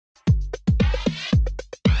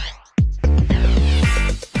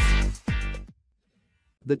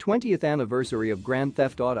The 20th anniversary of Grand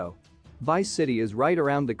Theft Auto Vice City is right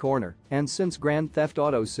around the corner, and since Grand Theft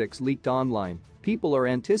Auto 6 leaked online, people are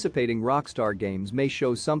anticipating Rockstar Games may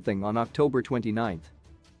show something on October 29th.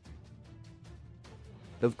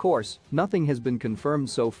 Of course, nothing has been confirmed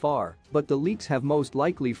so far, but the leaks have most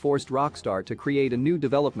likely forced Rockstar to create a new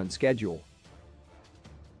development schedule.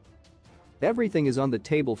 Everything is on the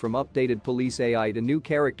table, from updated police AI to new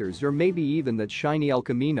characters, or maybe even that shiny El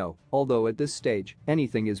Camino, although at this stage,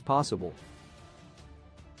 anything is possible.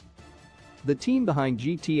 The team behind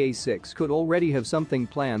GTA 6 could already have something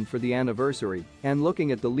planned for the anniversary, and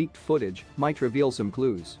looking at the leaked footage might reveal some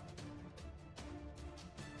clues.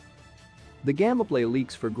 The gameplay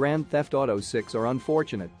leaks for Grand Theft Auto 6 are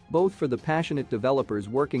unfortunate, both for the passionate developers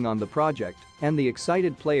working on the project and the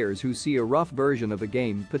excited players who see a rough version of a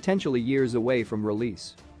game potentially years away from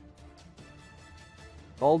release.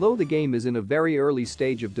 Although the game is in a very early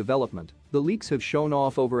stage of development, the leaks have shown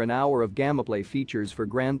off over an hour of gameplay features for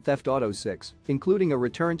Grand Theft Auto 6, including a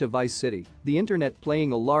return to Vice City, the internet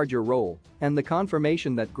playing a larger role, and the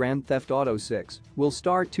confirmation that Grand Theft Auto 6 will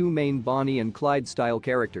star two main Bonnie and Clyde-style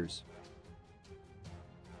characters.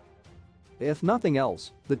 If nothing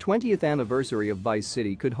else, the 20th anniversary of Vice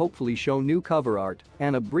City could hopefully show new cover art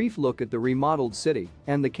and a brief look at the remodeled city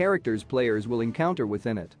and the characters players will encounter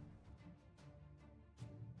within it.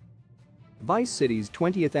 Vice City's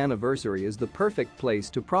 20th anniversary is the perfect place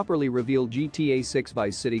to properly reveal GTA 6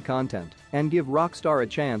 Vice City content and give Rockstar a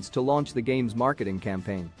chance to launch the game's marketing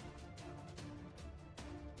campaign.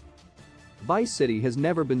 Vice City has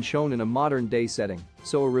never been shown in a modern-day setting,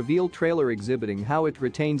 so a reveal trailer exhibiting how it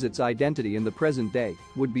retains its identity in the present day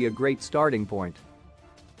would be a great starting point.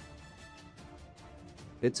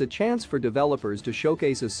 It's a chance for developers to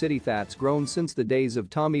showcase a city that's grown since the days of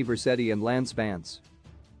Tommy Vercetti and Lance Vance.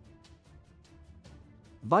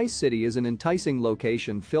 Vice City is an enticing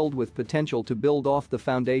location filled with potential to build off the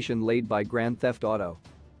foundation laid by Grand Theft Auto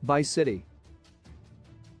Vice City.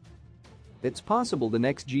 It's possible the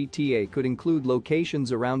next GTA could include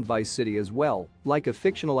locations around Vice City as well, like a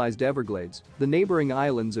fictionalized Everglades, the neighboring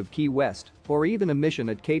islands of Key West, or even a mission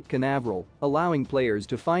at Cape Canaveral, allowing players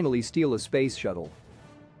to finally steal a space shuttle.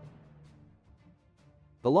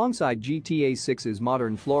 Alongside GTA 6's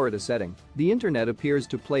modern Florida setting, the internet appears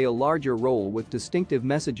to play a larger role, with distinctive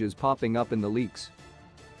messages popping up in the leaks.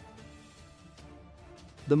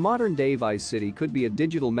 The modern-day Vice City could be a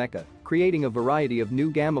digital mecca, creating a variety of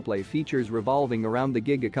new gameplay features revolving around the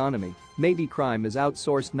gig economy. Maybe crime is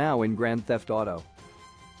outsourced now in Grand Theft Auto.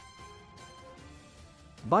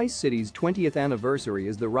 Vice City's 20th anniversary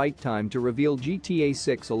is the right time to reveal GTA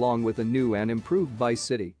 6 along with a new and improved Vice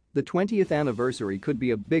City. The 20th anniversary could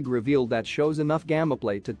be a big reveal that shows enough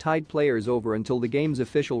gameplay to tide players over until the game's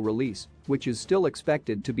official release, which is still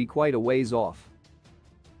expected to be quite a ways off.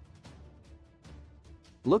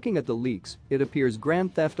 Looking at the leaks, it appears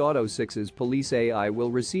Grand Theft Auto 6's police AI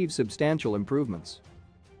will receive substantial improvements.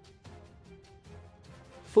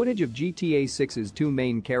 Footage of GTA 6's two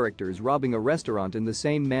main characters robbing a restaurant in the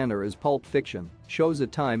same manner as Pulp Fiction shows a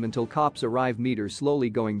time until cops arrive meter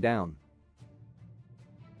slowly going down.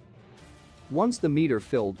 Once the meter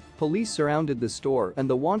filled, police surrounded the store and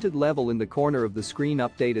the wanted level in the corner of the screen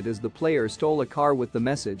updated as the player stole a car with the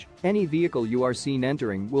message, "Any vehicle you are seen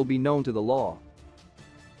entering will be known to the law."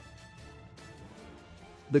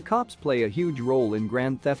 The cops play a huge role in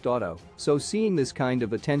Grand Theft Auto, so seeing this kind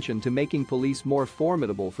of attention to making police more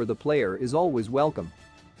formidable for the player is always welcome.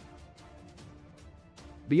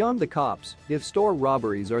 Beyond the cops, if store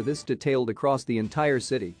robberies are this detailed across the entire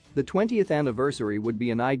city, the 20th anniversary would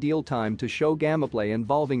be an ideal time to show gameplay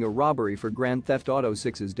involving a robbery for Grand Theft Auto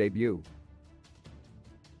 6's debut.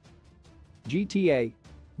 GTA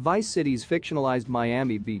Vice City's fictionalized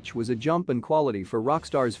Miami Beach was a jump in quality for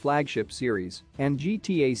Rockstar's flagship series, and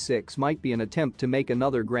GTA 6 might be an attempt to make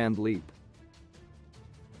another grand leap.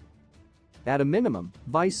 At a minimum,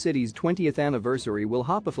 Vice City's 20th anniversary will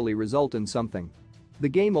hopefully result in something. The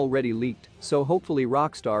game already leaked, so hopefully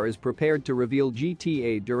Rockstar is prepared to reveal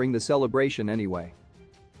GTA during the celebration anyway.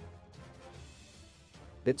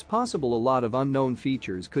 It's possible a lot of unknown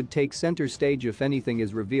features could take center stage if anything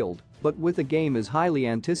is revealed, but with a game as highly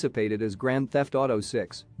anticipated as Grand Theft Auto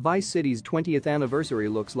 6, Vice City's 20th anniversary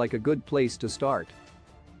looks like a good place to start.